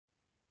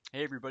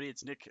Hey everybody,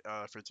 it's Nick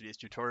for today's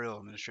tutorial.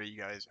 I'm going to show you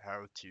guys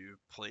how to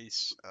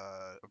place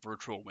a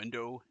virtual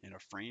window in a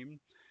frame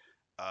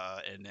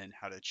and then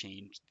how to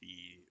change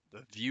the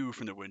view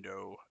from the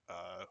window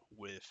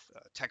with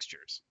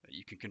textures that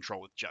you can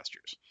control with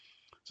gestures.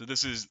 So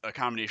this is a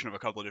combination of a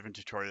couple of different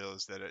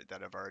tutorials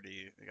that I've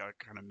already got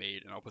kind of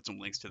made, and I'll put some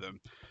links to them.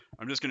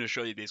 I'm just going to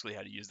show you basically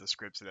how to use the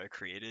scripts that I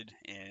created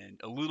and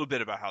a little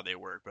bit about how they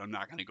work, but I'm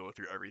not going to go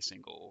through every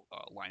single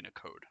line of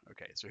code.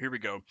 Okay, so here we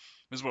go.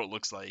 This is what it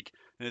looks like.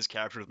 And this is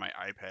captured with my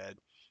iPad.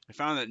 I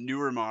found that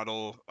newer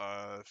model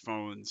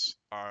phones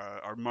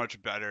are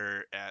much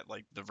better at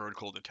like the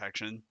vertical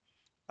detection,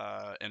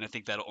 and I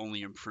think that'll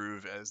only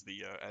improve as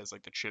the as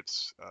like the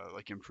chips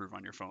like improve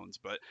on your phones.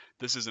 But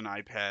this is an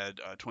iPad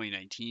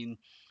 2019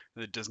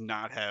 that does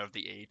not have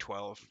the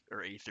A12 or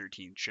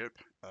A13 chip,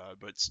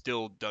 but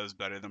still does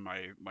better than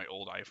my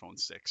old iPhone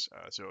 6.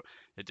 So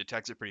it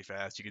detects it pretty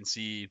fast. You can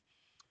see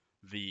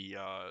the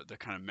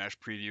kind of mesh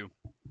preview.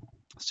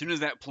 As soon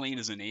as that plane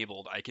is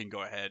enabled, I can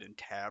go ahead and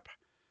tap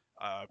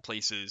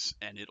places,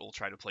 and it'll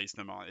try to place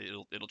them on.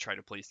 It'll try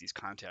to place these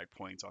contact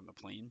points on the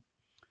plane.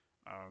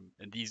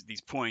 And these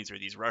points or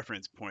these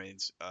reference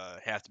points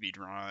have to be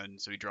drawn.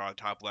 So we draw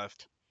top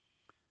left,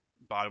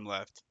 bottom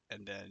left,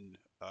 and then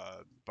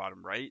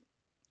bottom right.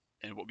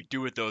 And what we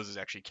do with those is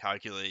actually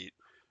calculate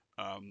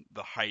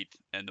the height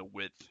and the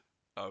width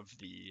of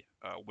the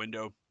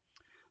window.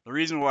 The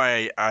reason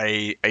why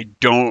I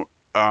don't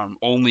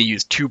only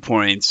use 2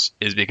 points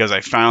is because I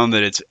found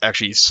that it's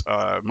actually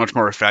much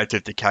more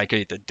effective to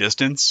calculate the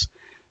distance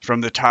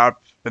from the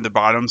top and the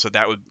bottom. So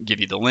that would give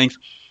you the length,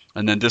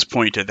 and then this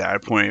point to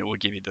that point will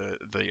give you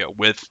the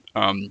width.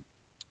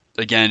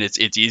 Again,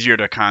 it's easier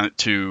to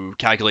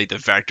calculate the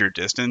vector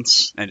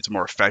distance, and it's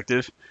more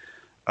effective.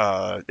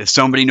 If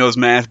somebody knows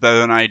math better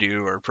than I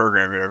do, or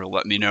programmer, whatever,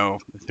 let me know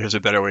if there's a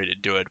better way to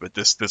do it. But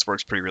this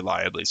works pretty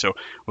reliably. So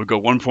we'll go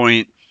 1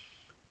 point,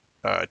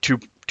 2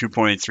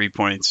 points, 3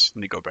 points.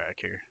 Let me go back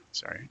here.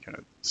 Sorry, kind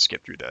of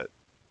skip through that.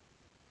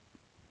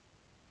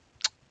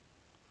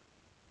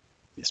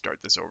 You start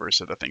this over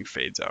so the thing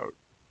fades out.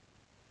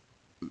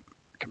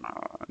 Come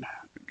on.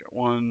 We got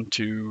 1,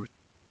 2,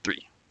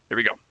 3. There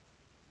we go.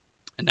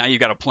 And now you've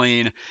got a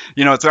plane.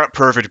 You know, it's not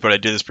perfect, but I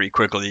did this pretty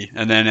quickly.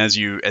 And then as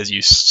you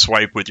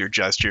swipe with your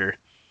gesture,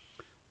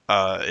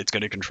 it's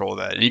going to control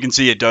that. And you can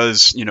see it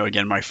does. You know,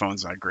 again, my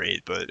phone's not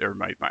great, but or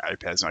my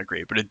iPad's not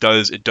great, but it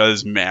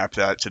does map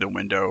that to the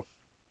window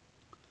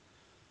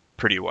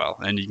pretty well.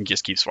 And you can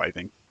just keep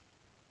swiping.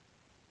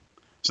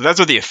 So that's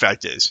what the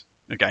effect is.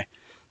 Okay.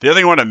 The other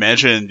thing I want to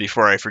mention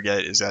before I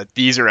forget is that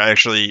these are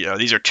actually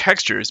these are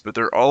textures, but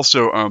they're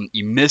also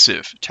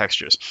emissive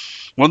textures.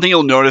 One thing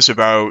you'll notice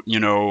about, you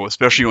know,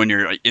 especially when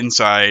you're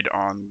inside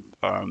on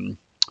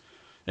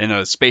in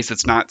a space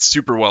that's not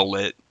super well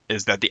lit,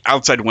 is that the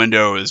outside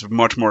window is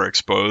much more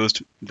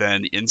exposed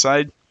than the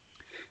inside.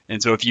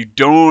 And so if you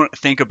don't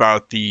think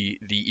about the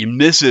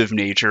emissive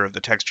nature of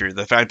the texture,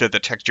 the fact that the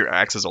texture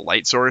acts as a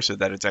light source, so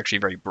that it's actually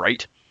very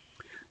bright,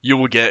 you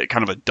will get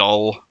kind of a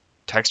dull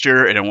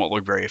texture and it won't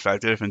look very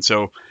effective. And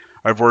so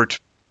I've worked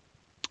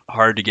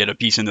hard to get a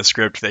piece in the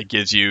script that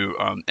gives you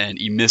an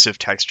emissive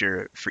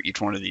texture for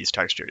each one of these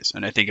textures.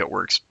 And I think it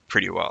works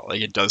pretty well.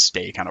 Like, it does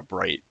stay kind of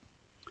bright.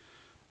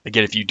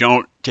 Again, if you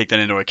don't take that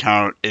into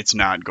account, it's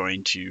not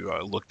going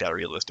to look that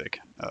realistic.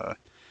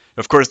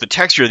 Of course, the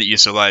texture that you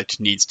select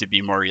needs to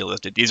be more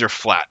realistic. These are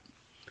flat.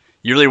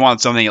 You really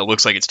want something that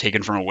looks like it's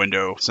taken from a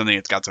window, something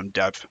that's got some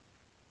depth.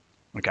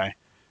 Okay.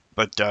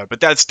 But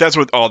that's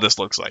what all this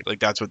looks like. Like,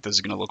 that's what this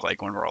is going to look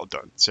like when we're all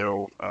done.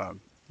 So let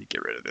me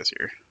get rid of this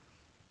here.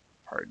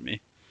 Pardon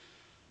me.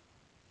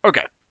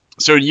 Okay.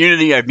 So in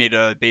Unity, I've made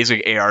a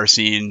basic AR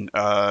scene.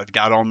 I've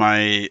got all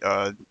my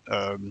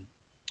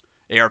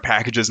AR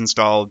packages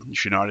installed. You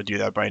should know how to do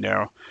that by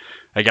now.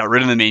 I got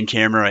rid of the main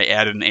camera. I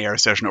added an AR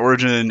session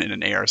origin and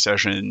an AR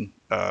session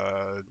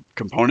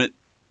component.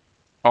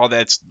 All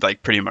that's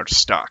like pretty much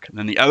stock. And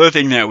then the other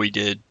thing that we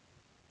did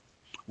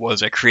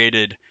was I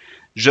created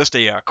just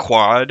a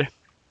quad.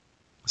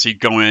 So you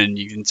go in,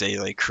 you can say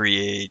like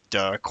create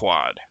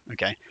quad,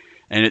 okay,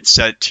 and it's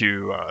set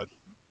to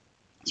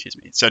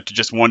it's set to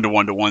just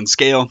 1:1:1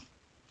 scale.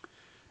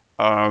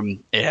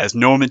 It has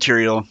no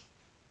material.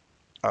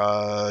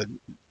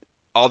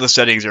 All the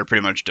settings are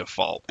pretty much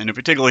default, and if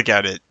we take a look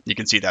at it, you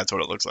can see that's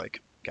what it looks like.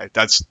 Okay,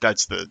 that's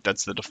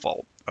the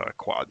default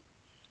quad.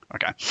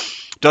 Okay,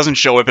 doesn't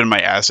show up in my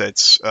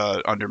assets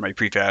under my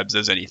prefabs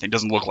as anything.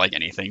 Doesn't look like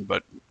anything,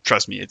 but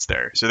trust me, it's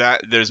there. So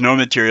that there's no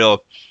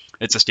material.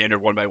 It's a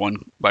standard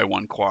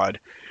 1:1:1 quad.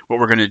 What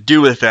we're going to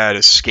do with that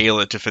is scale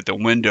it to fit the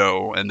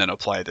window and then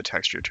apply the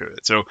texture to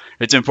it. So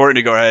it's important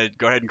to go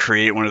ahead and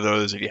create one of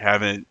those if you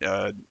haven't.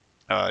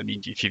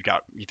 If you've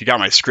got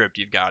my script,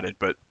 you've got it.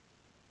 But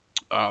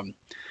you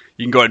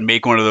can go ahead and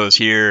make one of those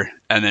here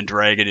and then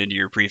drag it into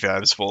your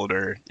prefabs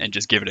folder and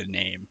just give it a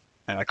name.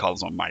 And I call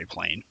this one my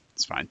plane.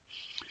 It's fine.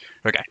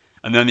 Okay.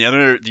 And then the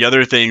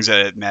other things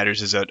that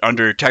matters is that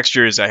under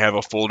textures, I have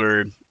a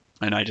folder,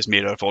 and I just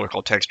made a folder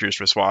called textures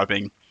for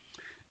swapping.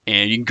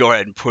 And you can go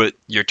ahead and put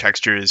your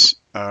textures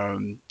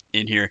in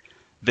here.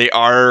 they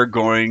are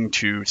going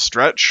to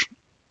stretch.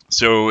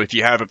 So if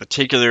you have a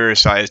particular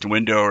sized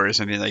window or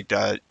something like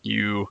that,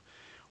 you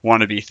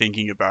want to be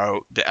thinking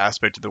about the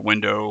aspect of the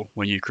window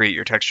when you create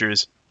your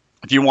textures.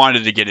 If you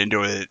wanted to get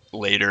into it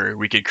later,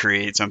 we could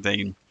create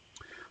something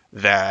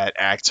that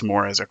acts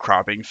more as a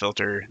cropping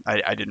filter.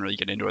 I didn't really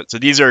get into it. So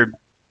these are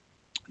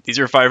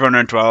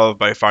 512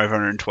 by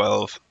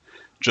 512,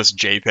 just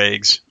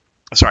JPEGs.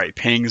 Sorry,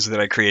 pings that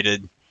I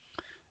created.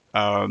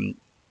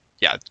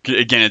 Yeah,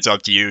 again, it's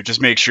up to you.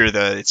 Just make sure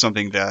that it's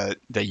something that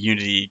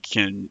Unity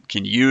can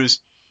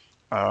use.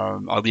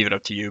 I'll leave it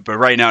up to you. But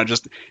right now,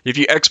 just if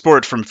you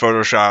export from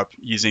Photoshop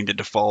using the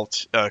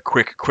default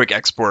quick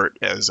export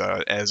as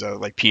a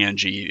like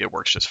PNG, it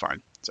works just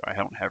fine. So I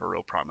don't have a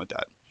real problem with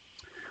that.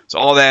 So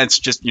all that's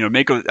just,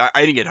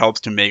 I think it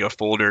helps to make a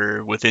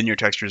folder within your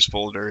textures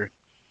folder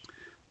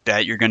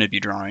that you're going to be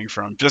drawing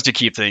from, just to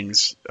keep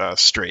things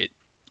straight.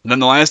 And then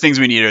the last things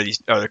we need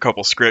are a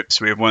couple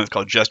scripts. We have one that's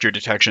called gesture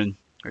detection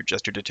or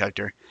gesture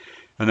detector,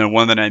 and then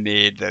one that I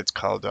made that's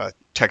called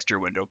texture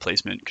window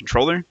placement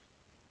controller.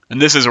 And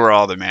this is where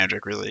all the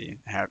magic really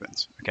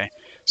happens. Okay,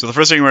 so the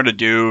first thing we're going to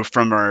do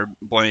from our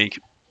blank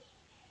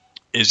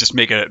is just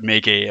make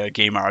a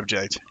game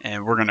object,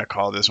 and we're going to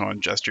call this one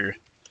gesture.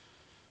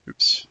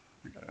 Oops,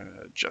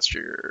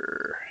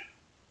 gesture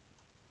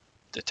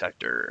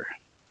detector.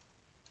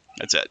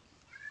 That's it.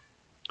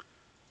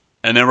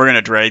 And then we're going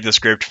to drag the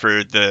script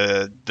for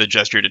the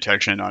gesture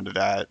detection onto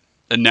that.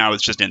 And now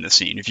it's just in the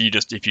scene. If you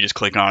just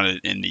click on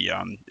it in the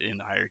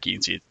hierarchy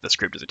and see the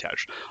script is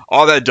attached.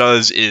 All that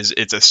does is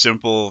it's a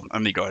simple.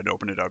 Let me go ahead and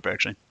open it up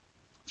actually.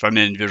 If I'm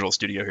in Visual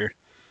Studio here,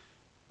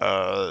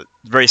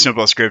 very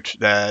simple script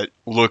that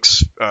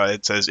looks.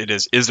 It says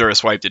is there a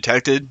swipe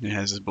detected? It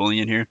has this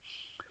boolean here.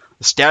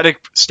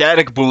 Static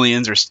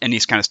booleans or any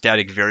kind of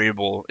static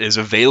variable is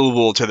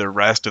available to the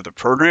rest of the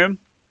program.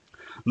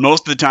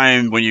 Most of the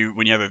time, when you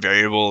have a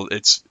variable,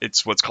 it's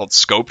what's called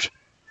scoped.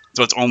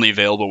 So it's only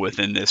available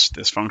within this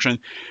function.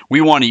 We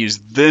want to use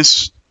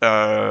this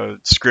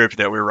script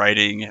that we're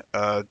writing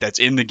that's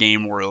in the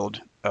game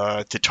world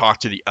to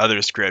talk to the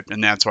other script,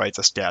 and that's why it's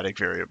a static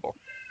variable.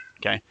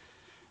 Okay.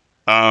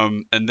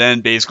 And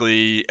then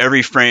basically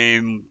every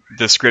frame,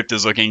 the script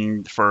is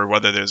looking for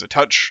whether there's a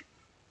touch,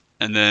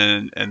 and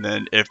then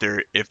if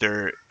there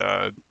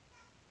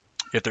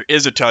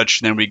is a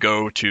touch, then we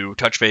go to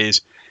touch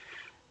phase,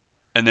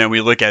 and then we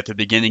look at the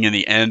beginning and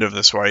the end of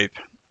the swipe.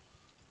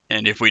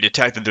 And if we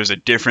detect that there's a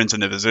difference in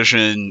the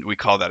position, we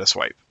call that a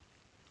swipe.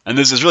 And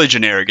this is really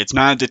generic. It's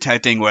not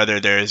detecting whether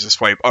there's a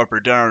swipe up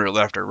or down or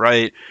left or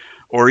right,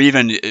 or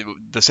even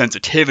the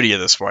sensitivity of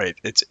the swipe.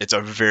 It's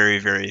a very,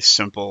 very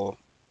simple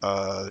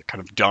kind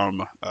of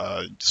dumb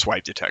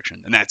swipe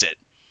detection, and that's it.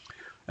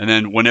 And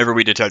then whenever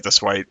we detect a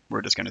swipe,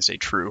 we're just going to say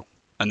true,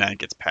 and then it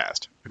gets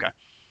passed. Okay.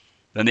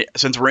 Then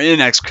since we're in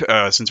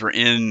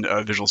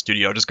Visual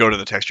Studio, I'll just go to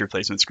the texture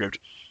placement script.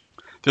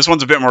 This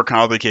one's a bit more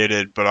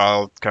complicated, but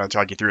I'll kind of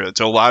talk you through it.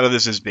 So a lot of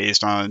this is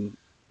based on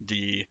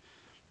the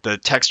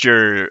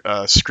texture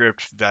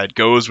script that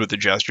goes with the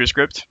gesture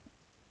script.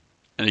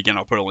 And again,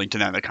 I'll put a link to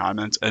that in the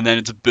comments. And then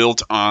it's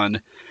built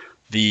on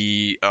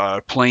the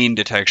plane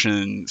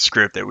detection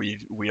script that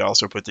we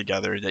also put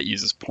together that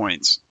uses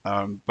points.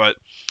 But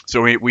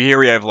so we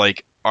have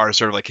like our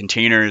sort of like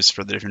containers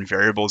for the different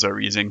variables that we're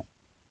using.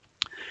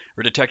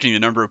 We're detecting the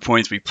number of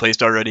points we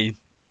placed already.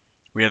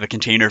 We have a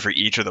container for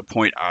each of the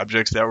point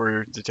objects that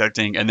we're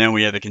detecting, and then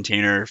we have a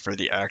container for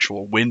the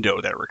actual window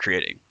that we're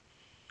creating.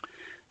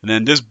 And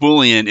then this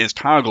boolean is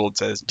toggled,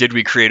 says, did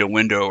we create a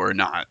window or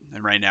not?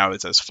 And right now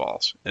it says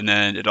false. And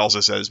then it also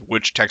says,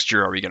 which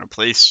texture are we going to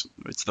place?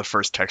 It's the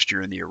first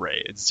texture in the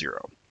array. It's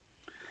 0.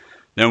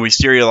 Then we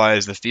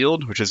serialize the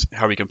field, which is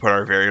how we can put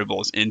our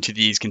variables into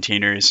these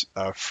containers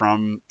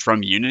from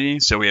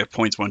Unity. So we have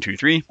points 1, 2,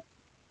 3,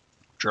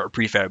 which are our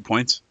prefab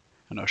points.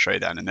 And I'll show you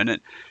that in a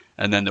minute.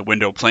 And then the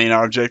window plane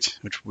object,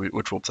 which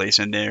we'll place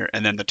in there.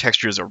 And then the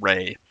textures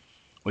array,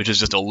 which is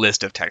just a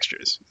list of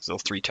textures. So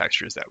 3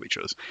 textures that we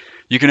chose.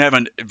 You can have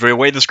the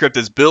way the script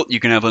is built, you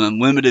can have an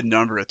unlimited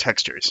number of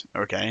textures.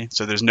 Okay,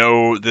 so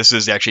this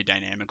is actually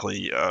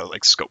dynamically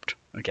like scoped.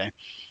 Okay,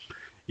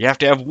 you have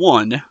to have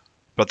one,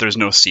 but there's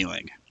no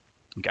ceiling.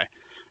 Okay.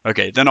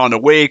 Then on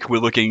awake,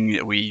 we're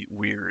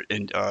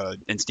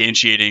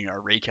instantiating our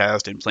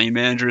raycast and plane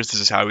managers.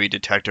 This is how we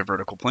detect a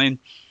vertical plane.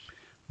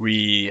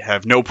 We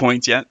have no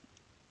points yet.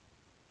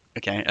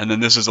 Okay, and then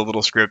this is a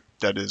little script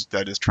that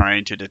is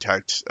trying to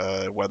detect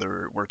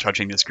whether we're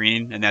touching the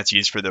screen, and that's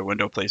used for the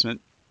window placement.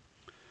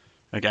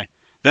 Okay,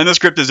 then the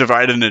script is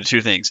divided into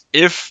 2 things.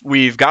 If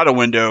we've got a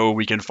window,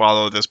 we can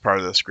follow this part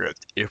of the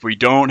script. If we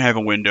don't have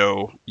a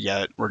window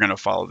yet, we're going to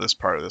follow this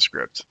part of the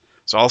script.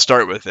 So I'll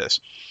start with this.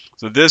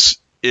 So this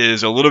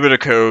is a little bit of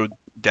code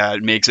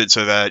that makes it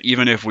so that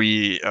even if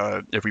we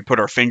put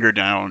our finger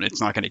down,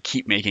 it's not going to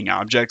keep making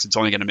objects. It's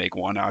only going to make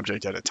one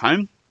object at a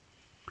time.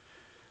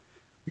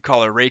 We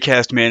call our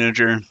raycast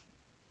manager,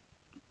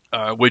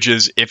 which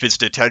is if it's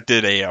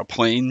detected a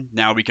plane,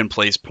 now we can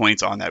place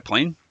points on that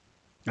plane.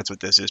 That's what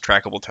this is,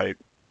 trackable type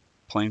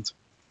planes.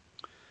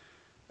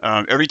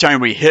 Every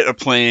time we hit a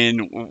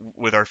plane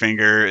with our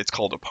finger, it's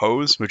called a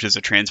pose, which is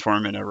a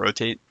transform and a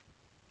rotate.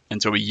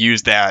 And so we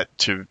use that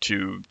to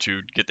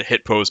get the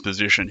hit pose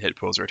position, hit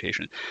pose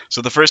rotation.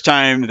 So the first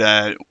time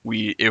that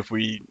if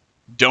we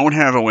don't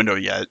have a window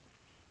yet,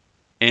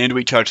 and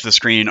we touch the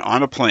screen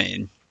on a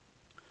plane,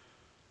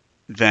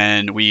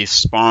 then we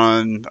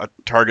spawn a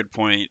target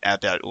point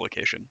at that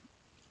location.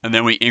 And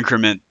then we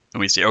increment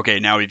and we say, okay,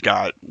 now we've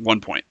got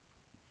 1 point.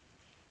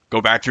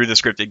 Go back through the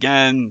script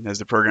again as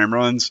the program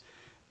runs.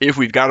 If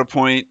we've got a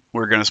point,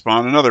 we're going to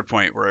spawn another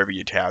point wherever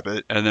you tap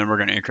it, and then we're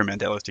going to increment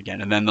that list again.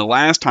 And then the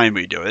last time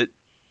we do it,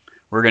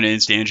 we're going to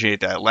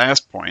instantiate that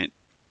last point,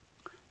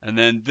 and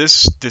then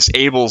this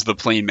disables the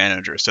plane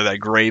manager, so that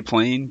gray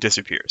plane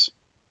disappears.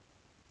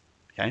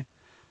 Okay.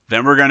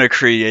 Then we're going to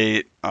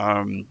create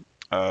a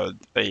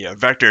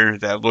vector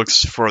that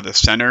looks for the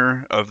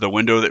center of the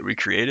window that we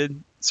created.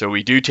 So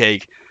we do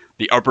take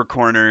the upper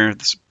corner,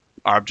 this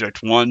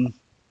object 1,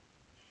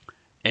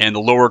 and the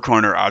lower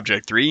corner,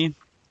 object 3,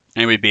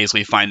 and we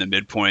basically find the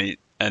midpoint,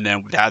 and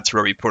then that's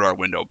where we put our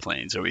window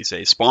plane. So we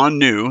say spawn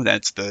new,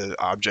 that's the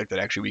object that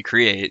actually we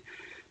create,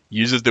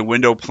 uses the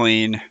window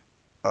plane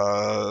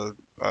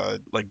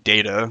like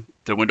data,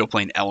 the window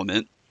plane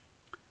element,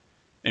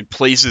 and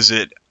places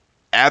it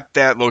at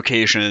that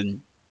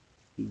location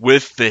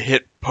with the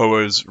hit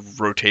pose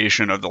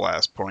rotation of the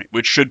last point,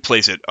 which should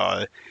place it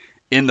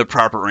in the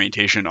proper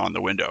orientation on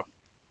the window.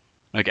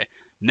 Okay,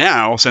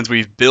 now since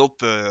we've built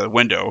the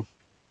window,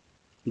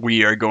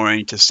 we are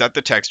going to set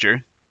the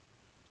texture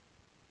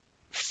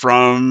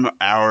from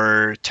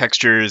our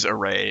textures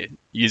array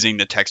using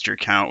the texture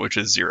count, which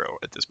is 0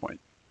 at this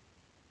point.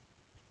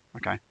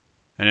 Okay,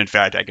 and in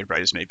fact, I could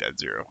probably just make that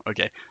 0.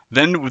 Okay,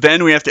 then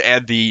we have to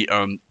add the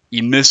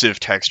emissive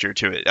texture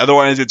to it.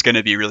 Otherwise, it's going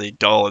to be really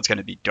dull. It's going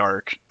to be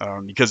dark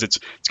because it's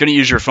going to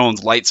use your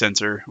phone's light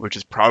sensor, which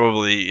is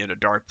probably in a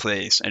dark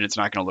place, and it's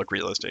not going to look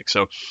realistic.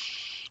 So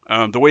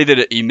the way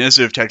that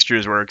emissive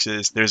textures works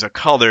is there's a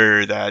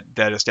color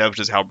that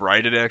establishes how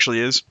bright it actually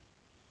is.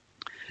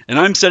 And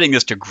I'm setting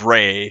this to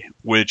gray,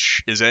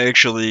 which is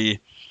actually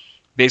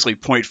basically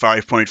 0.5,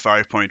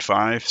 0.5,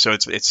 0.5. So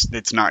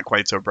it's not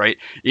quite so bright.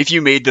 If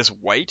you made this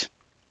white,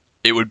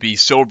 it would be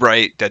so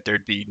bright that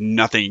there'd be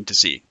nothing to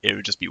see. It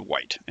would just be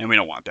white, and we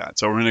don't want that.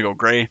 So we're going to go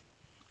gray,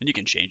 and you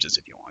can change this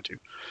if you want to.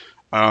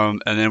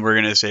 And then we're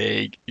going to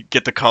say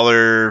get the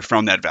color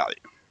from that value.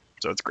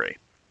 So it's gray.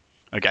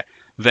 Okay.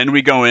 Then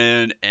we go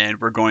in and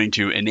we're going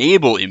to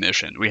enable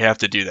emission. We have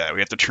to do that.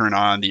 We have to turn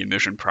on the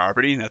emission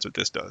property. That's what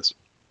this does.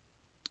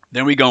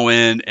 Then we go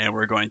in and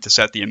we're going to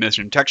set the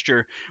emission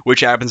texture,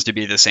 which happens to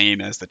be the same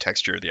as the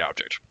texture of the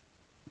object.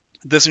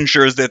 This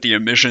ensures that the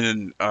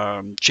emission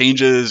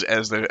changes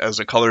as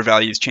the color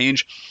values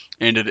change,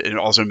 and it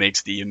also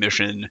makes the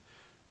emission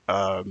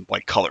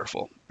like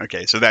colorful.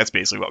 Okay, so that's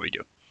basically what we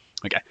do.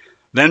 Okay,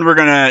 then we're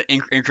going to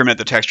increment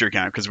the texture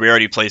count because we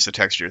already placed the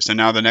texture. So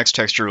now the next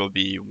texture will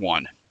be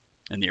 1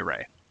 in the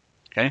array.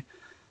 Okay,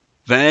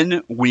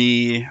 then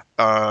we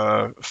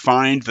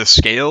find the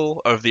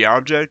scale of the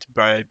object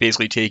by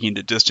basically taking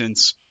the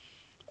distance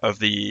of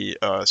the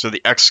so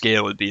the x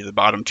scale would be the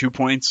bottom 2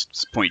 points,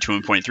 0.2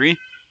 and 0.3.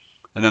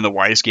 And then the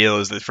y scale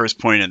is the first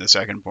point and the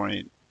second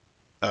point.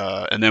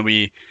 And then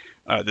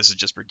this is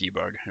just for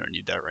debug. I don't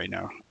need that right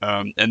now.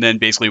 And then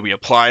basically we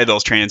apply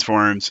those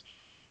transforms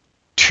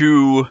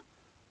to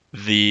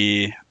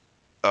the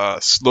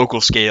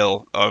local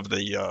scale of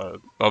the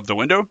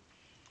window.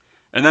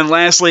 And then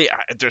lastly,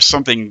 there's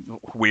something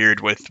weird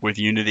with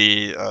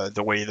Unity,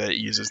 the way that it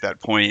uses that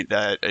point,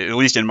 that at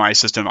least in my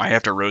system, I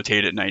have to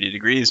rotate it 90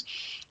 degrees.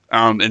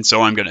 And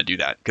so I'm going to do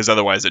that because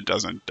otherwise it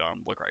doesn't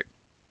look right.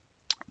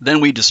 Then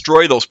we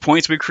destroy those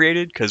points we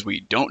created because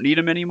we don't need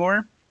them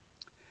anymore.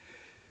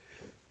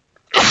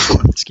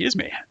 Excuse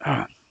me.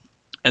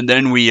 And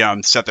then we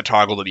set the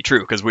toggle to be true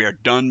because we are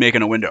done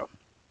making a window.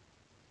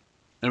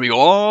 Then we go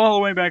all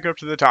the way back up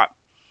to the top.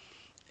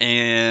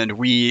 And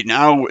we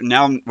now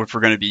if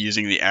we're going to be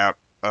using the app,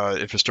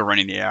 if we're still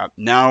running the app,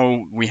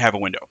 now we have a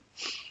window.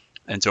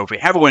 And so if we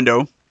have a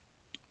window,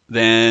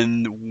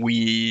 then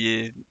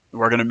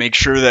we're going to make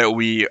sure that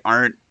we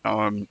aren't,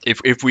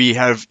 if we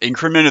have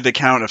incremented the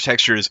count of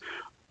textures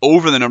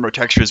over the number of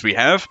textures we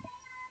have,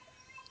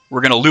 we're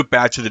going to loop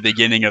back to the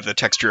beginning of the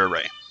texture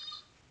array.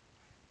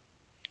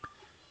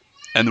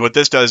 And what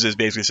this does is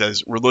basically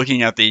says we're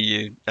looking at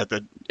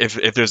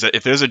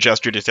if there's a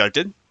gesture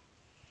detected,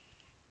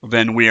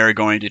 then we are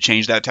going to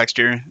change that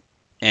texture,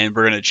 and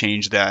we're going to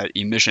change that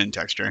emission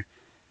texture,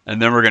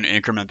 and then we're going to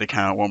increment the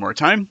count one more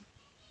time.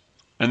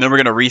 And then we're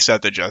going to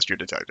reset the gesture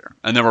detector.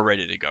 And then we're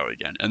ready to go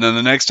again. And then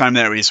the next time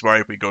that we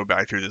swipe, we go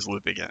back through this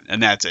loop again.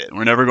 And that's it.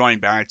 We're never going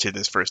back to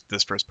this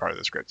first part of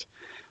the script.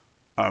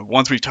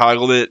 Once we've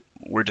toggled it,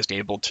 we're just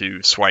able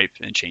to swipe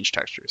and change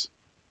textures.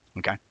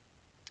 Okay.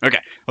 Okay.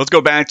 Let's go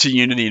back to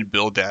Unity and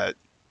build that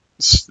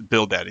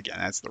again.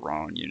 That's the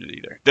wrong Unity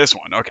there. This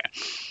one. Okay.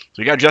 So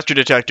we got gesture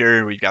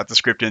detector. We've got the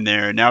script in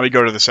there. Now we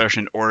go to the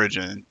session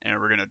origin, and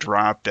we're going to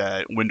drop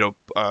that window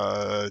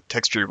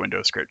texture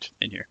window script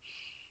in here.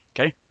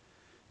 Okay.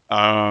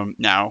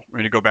 Now we're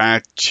going to go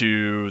back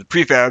to the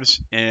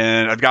prefabs,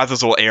 and I've got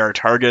this little AR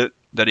target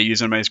that I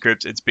use in my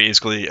script. It's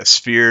basically a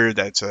sphere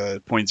that's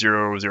a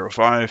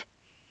 0.005,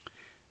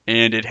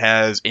 and it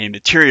has a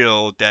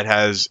material that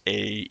has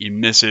a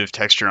emissive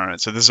texture on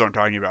it. So this is what I'm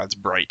talking about. It's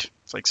bright.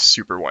 It's like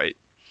super white.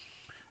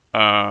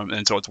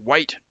 And so it's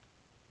white,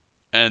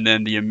 and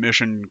then the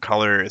emission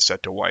color is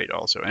set to white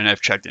also. And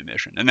I've checked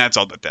emission, and that's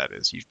all that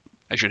is.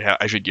 I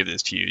should give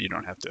this to you. You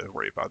don't have to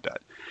worry about that.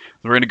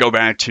 So we're going to go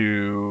back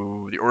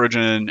to the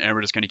origin, and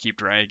we're just going to keep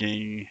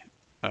dragging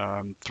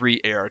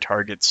 3 AR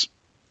targets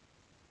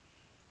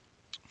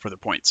for the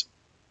points.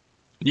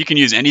 You can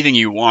use anything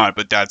you want,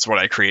 but that's what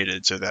I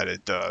created so that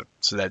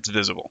it's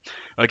visible.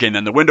 Okay, and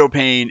then the window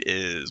pane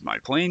is my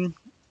plane.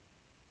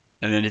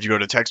 And then if you go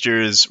to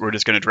textures, we're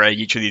just going to drag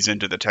each of these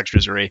into the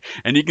textures array.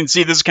 And you can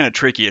see this is kind of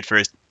tricky at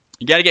first.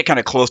 You got to get kind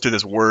of close to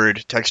this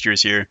word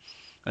textures here.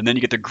 And then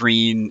you get the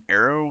green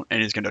arrow,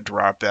 and it's going to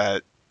drop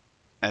that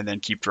and then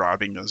keep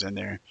dropping those in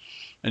there.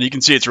 And you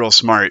can see it's real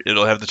smart.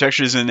 It'll have the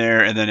textures in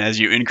there, and then as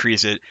you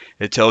increase it,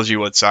 it tells you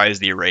what size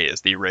the array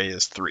is. The array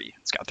is 3.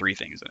 It's got 3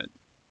 things in it.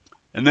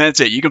 And that's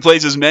it. You can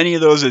place as many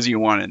of those as you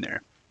want in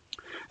there.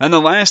 And the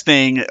last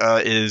thing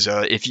is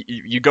if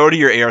you go to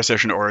your AR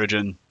session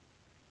origin,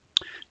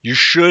 you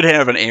should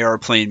have an AR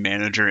plane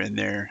manager in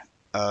there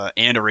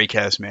and a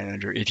raycast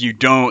manager. If you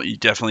don't, you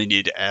definitely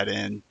need to add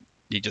in.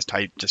 You just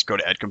go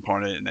to add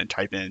component and then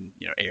type in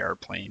AR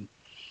plane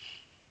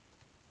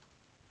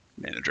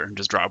manager and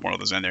just drop one of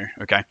those in there.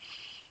 Okay.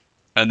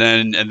 And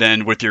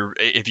then with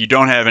if you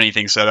don't have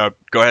anything set up,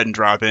 go ahead and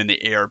drop in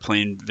the AR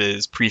plane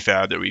viz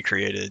prefab that we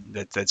created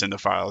that's in the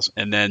files,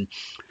 and then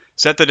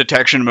set the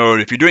detection mode.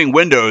 If you're doing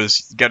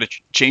Windows, you got to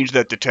change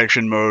that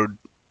detection mode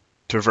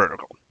to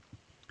vertical.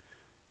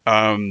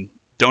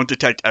 Don't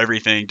detect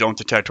everything. Don't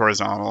detect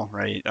horizontal,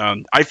 right?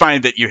 I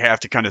find that you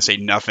have to kind of say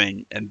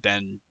nothing and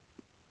then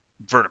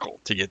vertical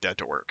to get that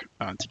to work,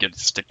 to get it to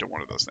stick to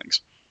one of those things.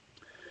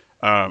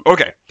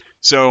 Okay,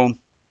 so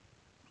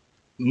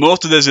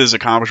most of this is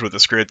accomplished with the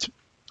script.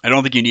 I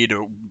don't think you need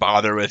to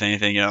bother with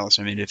anything else.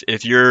 I mean,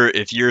 if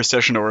your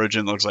session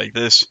origin looks like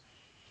this,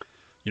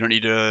 you don't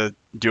need to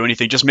do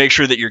anything. Just make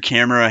sure that your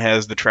camera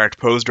has the tracked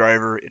pose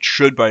driver. It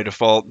should by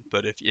default,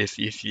 but if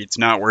it's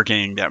not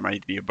working, that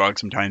might be a bug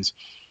sometimes.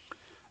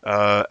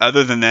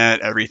 Other than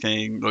that,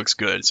 everything looks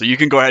good. So you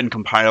can go ahead and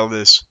compile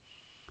this,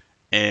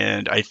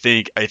 and I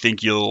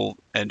think you'll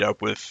end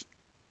up with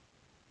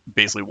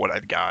basically what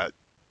I've got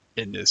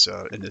in this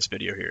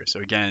video here. So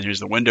again, here's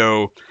the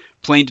window.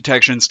 Plane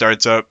detection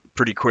starts up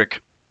pretty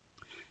quick.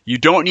 You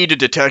don't need to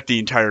detect the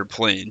entire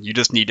plane. You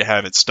just need to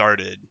have it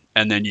started,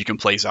 and then you can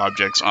place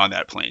objects on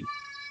that plane.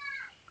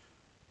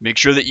 Make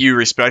sure that you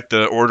respect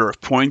the order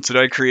of points that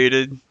I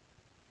created,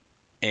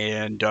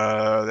 and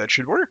that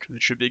should work.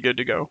 It should be good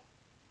to go.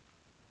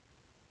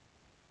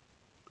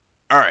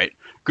 All right.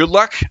 Good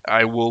luck.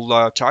 I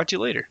will talk to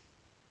you later.